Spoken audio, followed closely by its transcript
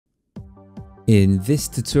In this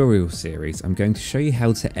tutorial series, I'm going to show you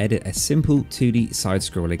how to edit a simple 2D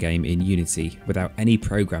side-scroller game in Unity without any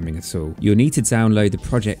programming at all. You'll need to download the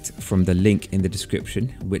project from the link in the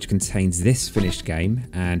description, which contains this finished game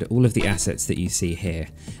and all of the assets that you see here,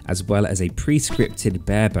 as well as a pre-scripted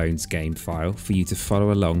bare-bones game file for you to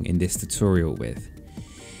follow along in this tutorial with.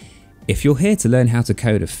 If you're here to learn how to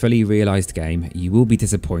code a fully realised game, you will be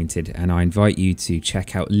disappointed, and I invite you to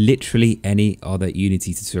check out literally any other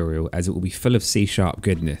Unity tutorial, as it will be full of C#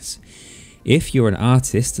 goodness. If you're an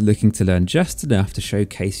artist looking to learn just enough to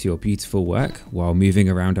showcase your beautiful work while moving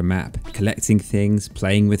around a map, collecting things,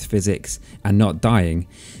 playing with physics, and not dying,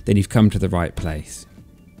 then you've come to the right place.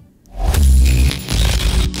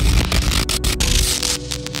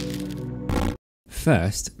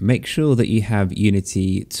 First, make sure that you have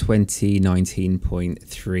Unity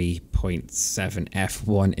 2019.3.7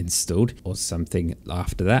 F1 installed, or something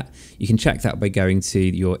after that. You can check that by going to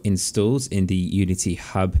your installs in the Unity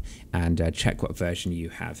hub and check what version you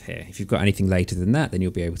have here. If you've got anything later than that, then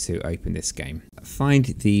you'll be able to open this game. Find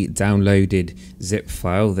the downloaded zip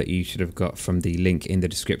file that you should have got from the link in the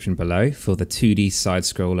description below for the 2D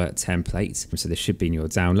side-scroller template. So this should be in your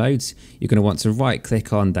downloads. You're going to want to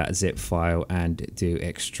right-click on that zip file and do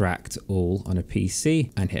extract all on a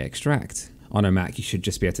PC and hit extract. On a Mac, you should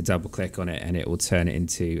just be able to double click on it and it will turn it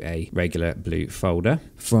into a regular blue folder.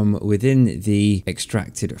 From within the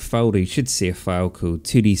extracted folder, you should see a file called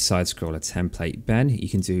 2D side-scroller template Ben. You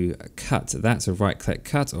can do a cut to that, so right click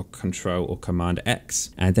cut or Control or Command X,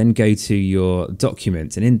 and then go to your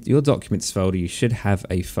documents. And in your documents folder, you should have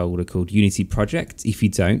a folder called Unity Project. If you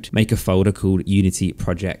don't, make a folder called Unity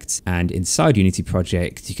Project, and inside Unity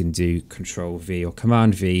Project, you can do Control V or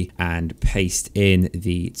Command V and paste in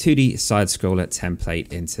the 2D side-scroller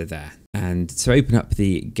template into there. And to open up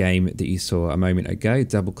the game that you saw a moment ago,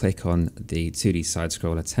 double click on the 2D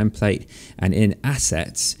side-scroller template, and in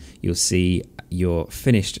assets you'll see your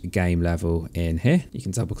finished game level in here. You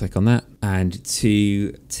can double click on that, and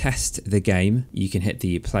to test the game you can hit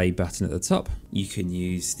the play button at the top. You can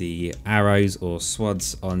use the arrows or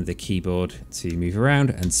swads on the keyboard to move around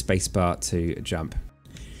and spacebar to jump.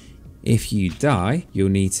 If you die, you'll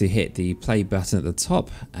need to hit the play button at the top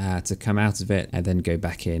to come out of it and then go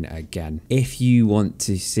back in again. If you want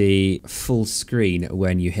to see full screen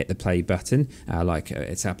when you hit the play button, like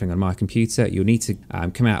it's happening on my computer, you'll need to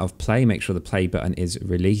come out of play, make sure the play button is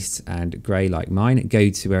released and grey like mine. Go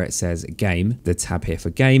to where it says game, the tab here for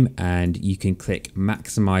game, and you can click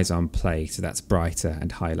maximize on play, so that's brighter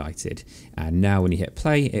and highlighted. And now when you hit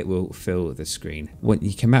play, it will fill the screen. When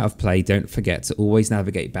you come out of play, don't forget to always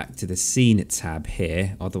navigate back to the scene tab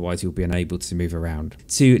here, otherwise you'll be unable to move around.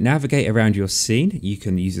 To navigate around your scene, you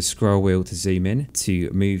can use a scroll wheel to zoom in. To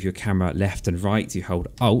move your camera left and right, you hold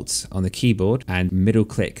Alt on the keyboard and middle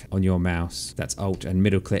click on your mouse. That's Alt and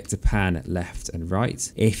middle click to pan left and right.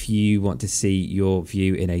 If you want to see your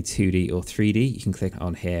view in a 2D or 3D, you can click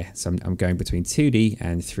on here. So I'm going between 2D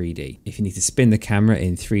and 3D. If you need to spin the camera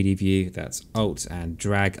in 3D view, that's Alt and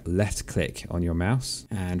drag left click on your mouse.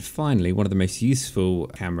 And finally, one of the most useful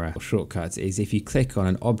camera shortcuts is if you click on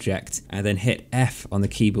an object and then hit F on the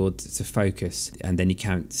keyboard to focus, and then you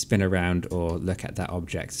can't spin around or look at that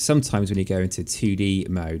object. Sometimes when you go into 2D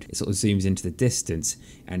mode, it sort of zooms into the distance,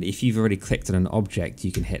 and if you've already clicked on an object,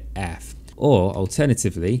 you can hit F. Or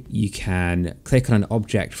alternatively, you can click on an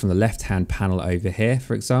object from the left-hand panel over here,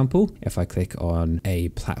 for example. If I click on a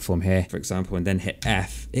platform here, for example, and then hit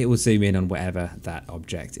F, it will zoom in on whatever that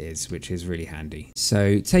object is, which is really handy.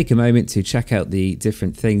 So take a moment to check out the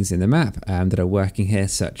different things in the map that are working here,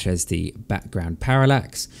 such as the background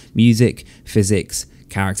parallax, music, physics,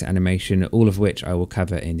 character animation, all of which I will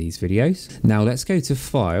cover in these videos. Now let's go to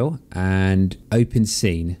File and Open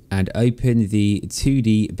Scene and open the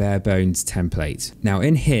 2D bare bones template. Now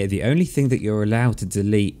in here, the only thing that you're allowed to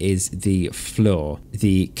delete is the floor.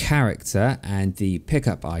 The character and the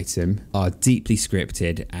pickup item are deeply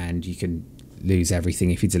scripted, and you can lose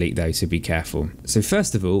everything if you delete those, so be careful. So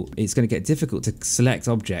first of all, it's going to get difficult to select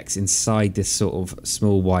objects inside this sort of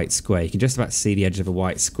small white square. You can just about see the edge of a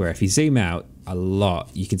white square. If you zoom out a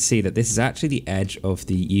lot, you can see that this is actually the edge of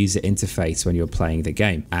the user interface when you're playing the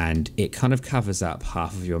game, and it kind of covers up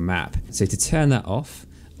half of your map. So to turn that off,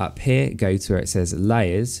 up here, go to where it says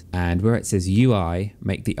layers, and where it says UI,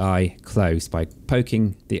 make the eye closed by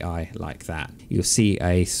poking the eye like that. You'll see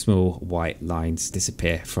a small white lines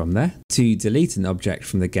disappear from there. To delete an object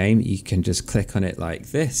from the game, you can just click on it like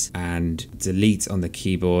this and delete on the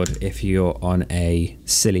keyboard. If you're on a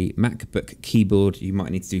silly MacBook keyboard, you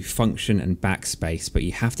might need to do function and backspace, but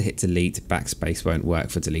you have to hit delete. Backspace won't work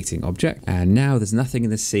for deleting object. And now there's nothing in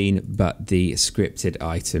the scene but the scripted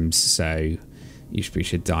items, so You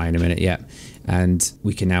should die in a minute, yeah. And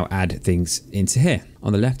we can now add things into here.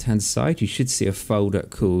 On the left hand side, you should see a folder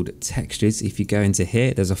called Textures. If you go into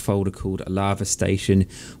here, there's a folder called Lava Station,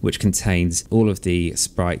 which contains all of the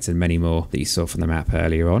sprites and many more that you saw from the map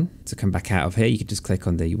earlier on. To come back out of here, you can just click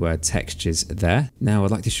on the word Textures there. Now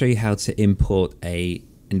I'd like to show you how to import a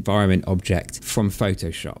environment object from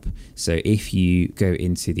Photoshop. So if you go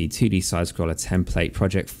into the 2D side scroller template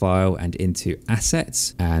project file and into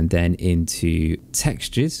assets and then into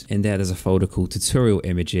textures, in there's a folder called tutorial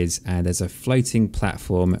images, and there's a floating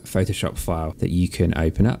platform Photoshop file that you can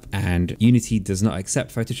open up. And Unity does not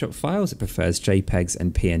accept Photoshop files, it prefers JPEGs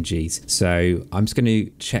and PNGs. So I'm just going to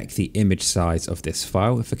check the image size of this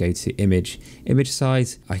file. If I go to image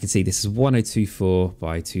size, I can see this is 1024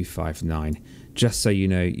 by 259. Just so you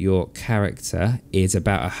know, your character is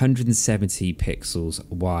about 170 pixels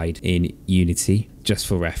wide in Unity, just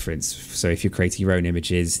for reference. So if you're creating your own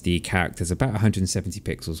images, the character is about 170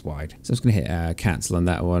 pixels wide. So I'm just going to hit cancel on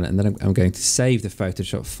that one, and then I'm going to save the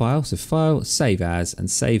Photoshop file. So file, save as, and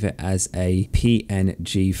save it as a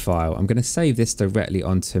PNG file. I'm going to save this directly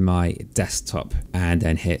onto my desktop and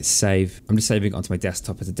then hit save. I'm just saving it onto my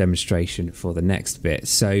desktop as a demonstration for the next bit.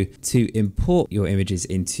 So to import your images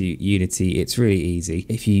into Unity, it's really easy.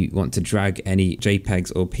 If you want to drag any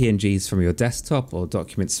JPEGs or PNGs from your desktop or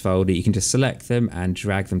documents folder, you can just select them and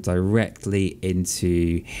drag them directly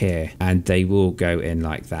into here, and they will go in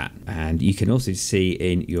like that. And you can also see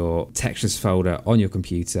in your textures folder on your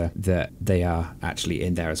computer that they are actually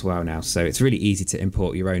in there as well now. So it's really easy to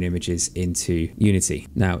import your own images into Unity.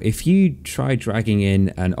 Now, if you try dragging in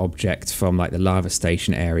an object from like the lava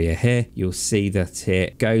station area here, you'll see that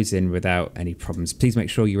it goes in without any problems. Please make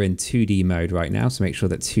sure you're in 2D mode right now, so make sure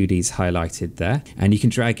that 2D is highlighted there, and you can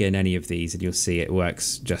drag in any of these and you'll see it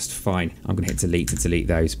works just fine. I'm going to hit delete to delete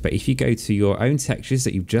those. But if you go to your own textures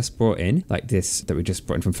that you've just brought in, like this that we just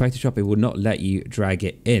brought in from Photoshop, it will not let you drag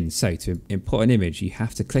it in. So to import an image, you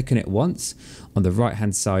have to click on it once on the right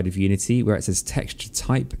hand side of Unity where it says texture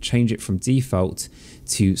type, change it from default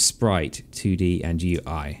to sprite, 2D and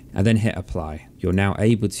UI, and then hit apply. You're now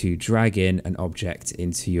able to drag in an object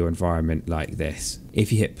into your environment like this.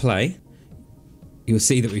 If you hit play, you'll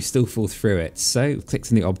see that we still fall through it. So click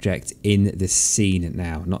on the object in the scene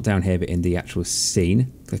now, not down here, but in the actual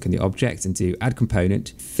scene. Click on the object and do add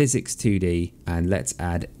component, physics 2D, and let's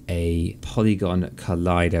add a polygon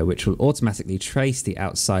collider, which will automatically trace the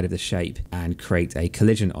outside of the shape and create a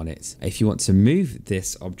collision on it. If you want to move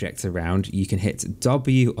this object around, you can hit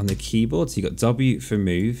W on the keyboard. So you've got W for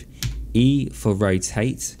move, E for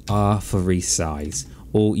rotate, R for resize.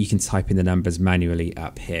 Or you can type in the numbers manually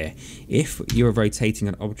up here. If you're rotating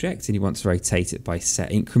an object and you want to rotate it by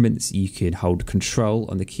set increments, you can hold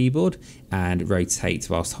Control on the keyboard and rotate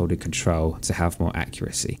whilst holding Control to have more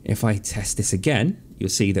accuracy. If I test this again, you'll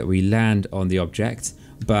see that we land on the object,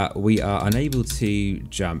 but we are unable to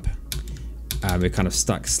jump. We're kind of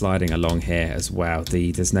stuck sliding along here as well.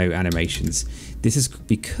 There's no animations. This is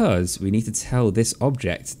because we need to tell this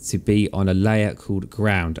object to be on a layer called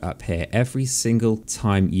ground up here. Every single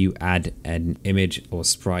time you add an image or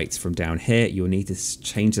sprite from down here, you'll need to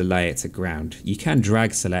change the layer to ground. You can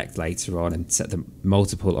drag select later on and set the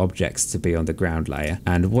multiple objects to be on the ground layer.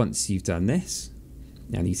 And once you've done this,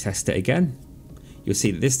 and you test it again, you'll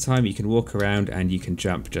see that this time you can walk around and you can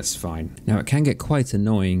jump just fine. Now it can get quite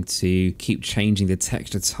annoying to keep changing the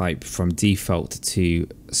texture type from default to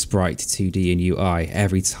sprite, 2D and UI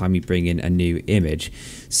every time you bring in a new image.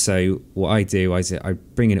 So what I do is I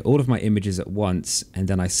bring in all of my images at once, and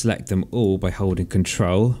then I select them all by holding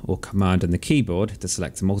Control or Command on the keyboard to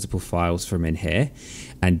select multiple files from in here,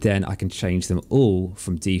 and then I can change them all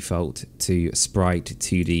from default to sprite,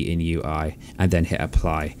 2D and UI, and then hit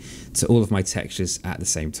apply to all of my textures at the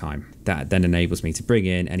same time. That then enables me to bring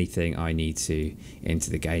in anything I need to into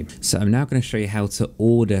the game. So I'm now going to show you how to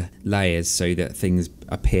order layers so that things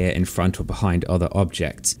appear in front or behind other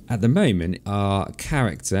objects. At the moment, our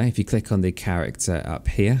character, if you click on the character up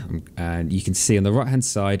here, and you can see on the right hand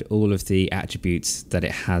side all of the attributes that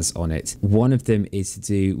it has on it. One of them is to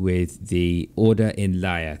do with the order in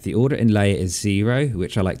layer. The order in layer is 0,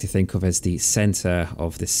 which I like to think of as the center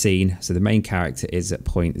of the scene. So the main character is at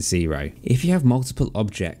point 0. If you have multiple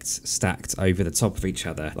objects stacked over the top of each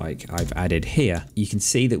other, like I've added here, you can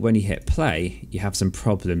see that when you hit play, you have some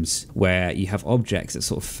problems where you have objects that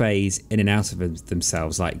sort of phase in and out of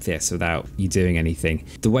themselves like this without you doing anything.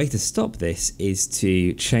 The way to stop this is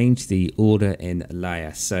to change the order in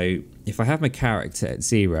layer. So if I have my character at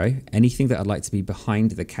 0, anything that I'd like to be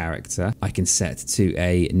behind the character, I can set to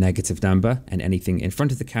a negative number, and anything in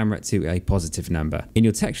front of the camera to a positive number. In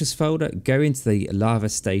your textures folder, go into the lava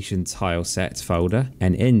station tile set folder,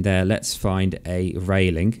 and in there, let's find a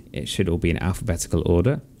railing. It should all be in alphabetical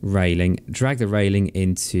order. Railing, drag the railing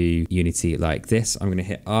into Unity like this. I'm going to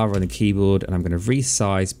hit R on the keyboard, and I'm going to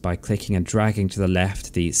resize by clicking and dragging to the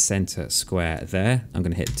left the center square there. I'm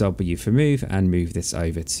going to hit W for move and move this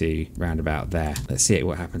over to round about there. Let's see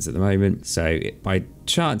what happens at the moment. So by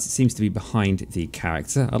chance, it seems to be behind the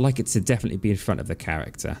character. I'd like it to definitely be in front of the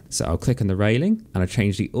character. So I'll click on the railing and I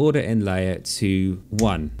change the order in layer to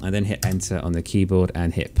 1. I then hit enter on the keyboard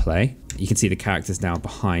and hit play. You can see the character's now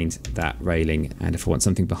behind that railing, and if I want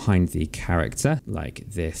something behind the character, like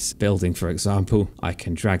this building for example, I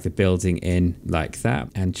can drag the building in like that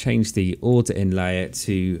and change the order in layer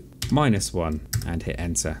to -1 and hit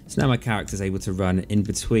enter. So now my character is able to run in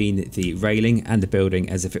between the railing and the building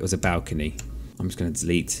as if it was a balcony. I'm just going to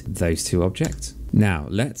delete those two objects. Now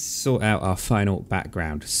let's sort out our final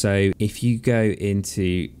background. So if you go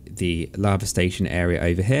into the lava station area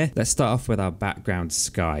over here, let's start off with our background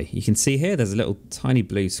sky. You can see here there's a little tiny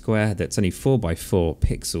blue square that's only 4 by 4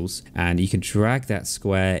 pixels, and you can drag that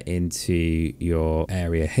square into your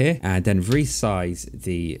area here and then resize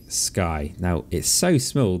the sky. Now it's so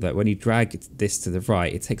small that when you drag this to the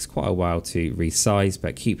right, it takes quite a while to resize,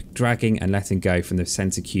 but keep dragging and letting go from the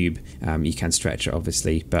center cube. You can stretch it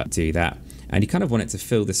obviously, but do that. And you kind of want it to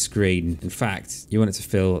fill the screen. In fact, you want it to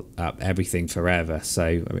fill up everything forever. So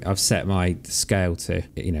I mean, I've set my scale to,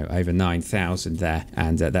 over 9,000 there,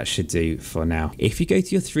 and that should do for now. If you go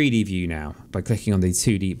to your 3D view now, by clicking on the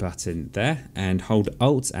 2D button there and hold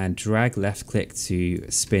Alt and drag left click to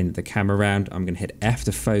spin the camera around, I'm going to hit F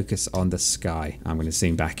to focus on the sky. I'm going to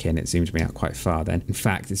zoom back in. It zoomed me out quite far then. In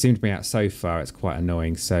fact, it zoomed me out so far, it's quite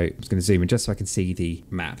annoying. So I'm just going to zoom in just so I can see the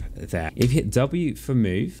map there. If you hit W for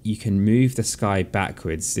move, you can move the sky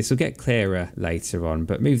backwards. This will get clearer later on,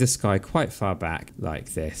 but move the sky quite far back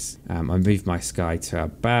like this. I moved my sky to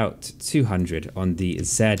about 200 on the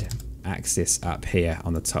Z axis up here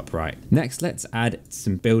on the top right. Next, let's add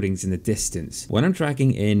some buildings in the distance. When I'm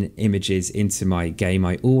dragging in images into my game,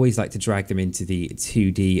 I always like to drag them into the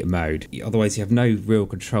 2D mode. Otherwise, you have no real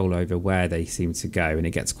control over where they seem to go, and it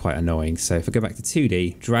gets quite annoying. So if I go back to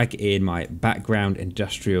 2D, drag in my background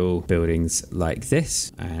industrial buildings like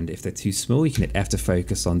this, and if they're too small, you can hit F to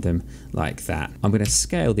focus on them like that. I'm going to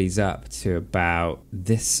scale these up to about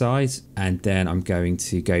this size, and then I'm going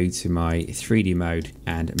to go to my 3D mode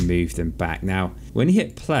and move them back. Now when you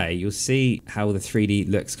hit play, you'll see how the 3D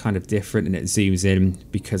looks kind of different, and it zooms in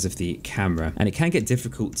because of the camera, and it can get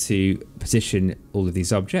difficult to position all of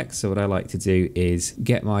these objects. So what I like to do is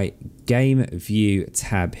get my game view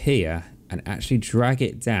tab here and actually drag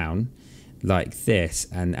it down like this,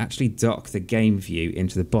 and actually dock the game view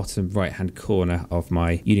into the bottom right hand corner of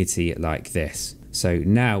my Unity like this. So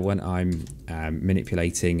now when I'm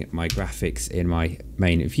manipulating my graphics in my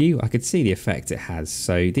main view, I could see the effect it has.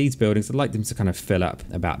 So these buildings, I'd like them to kind of fill up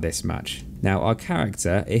about this much. Now our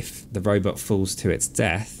character, if the robot falls to its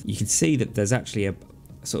death, you can see that there's actually a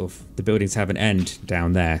sort of, the buildings have an end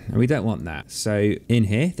down there, and we don't want that. So in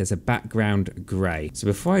here, there's a background grey. So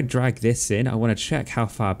before I drag this in, I want to check how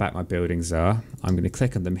far back my buildings are. I'm going to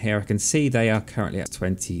click on them here. I can see they are currently at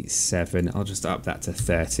 27. I'll just up that to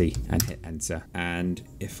 30 and hit enter. And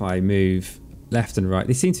if I move left and right,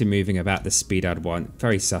 they seem to be moving about the speed I'd want.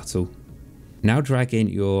 Very subtle. Now drag in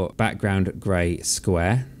your background grey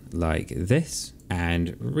square like this, and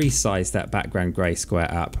resize that background grey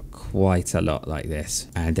square up quite a lot like this,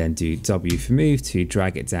 and then do W for move to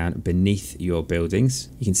drag it down beneath your buildings.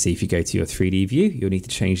 You can see if you go to your 3D view, you'll need to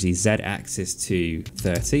change the Z axis to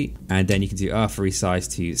 30, and then you can do R for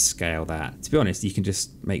resize to scale that. To be honest, you can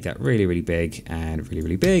just make that really, really big and really,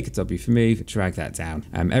 really big. W for move, drag that down.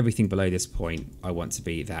 Everything below this point, I want to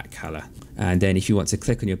be that color. And then if you want to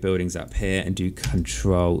click on your buildings up here and do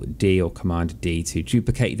Control D or Command D to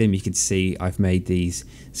duplicate them, you can see I've made these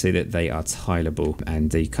so that they are tileable and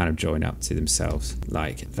they kind of join up to themselves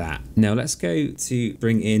like that. Now let's go to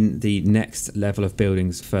bring in the next level of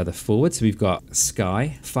buildings further forward. So we've got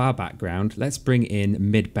sky, far background. Let's bring in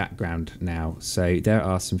mid background now. So there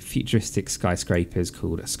are some futuristic skyscrapers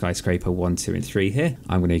called skyscraper 1, 2, and 3 here.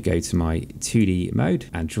 I'm going to go to my 2D mode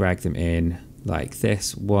and drag them in like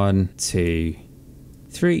this, 1, 2,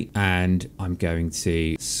 3, and I'm going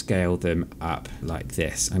to scale them up like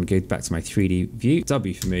this. I'm going to go back to my 3D view,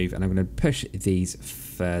 W for move, and I'm going to push these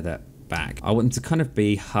further back. I want them to kind of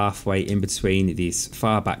be halfway in between these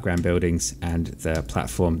far background buildings and the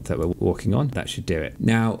platform that we're walking on. That should do it.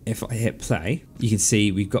 Now, if I hit play, you can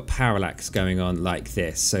see we've got parallax going on like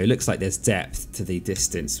this. So it looks like there's depth to the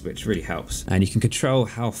distance, which really helps. And you can control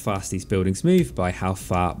how fast these buildings move by how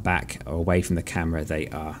far back or away from the camera they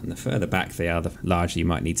are. And the further back they are, the larger you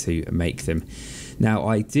might need to make them. Now,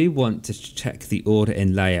 I do want to check the order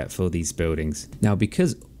in layer for these buildings. Now,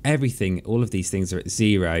 because all of these things are at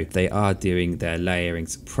 0, they are doing their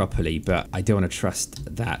layerings properly, but I don't want to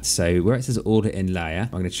trust that. So where it says order in layer,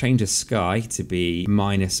 I'm going to change the sky to be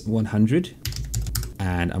 -100.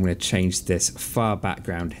 And I'm going to change this far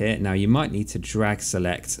background here. Now you might need to drag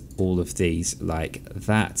select all of these like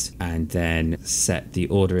that, and then set the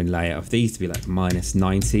order in layer of these to be like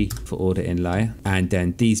 -90 for order in layer. And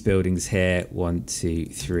then these buildings here, 1, 2,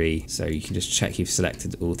 3. So you can just check you've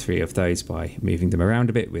selected all 3 of those by moving them around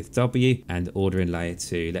a bit with W, and order in layer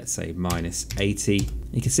to, let's say, -80.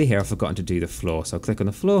 You can see here I've forgotten to do the floor. So I'll click on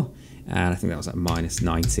the floor, and I think that was at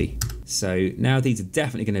 -90. So now these are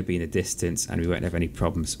definitely going to be in the distance, and we won't have any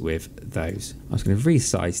problems with those. I was going to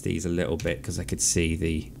resize these a little bit because I could see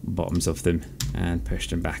the bottoms of them, and push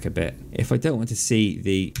them back a bit. If I don't want to see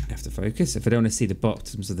the, have to focus, if I don't want to see the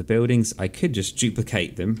bottoms of the buildings, I could just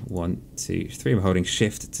duplicate them. 1, 2, 3, I'm holding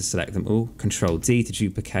shift to select them all, Control D to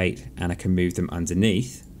duplicate, and I can move them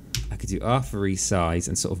underneath. I could do R for resize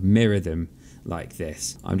and sort of mirror them like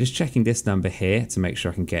this. I'm just checking this number here to make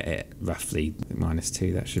sure I can get it roughly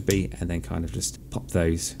 -2, that should be, and then kind of just pop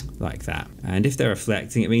those like that. And if they're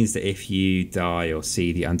reflecting, it means that if you die or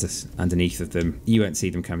see the underneath of them, you won't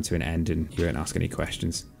see them come to an end and you won't ask any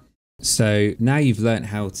questions. So now you've learned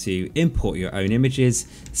how to import your own images,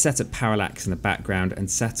 set up parallax in the background, and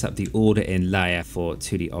set up the order in layer for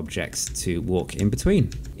 2D objects to walk in between.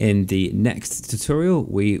 In the next tutorial,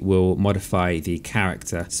 we will modify the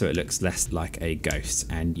character so it looks less like a ghost,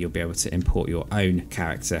 and you'll be able to import your own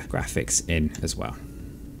character graphics in as well.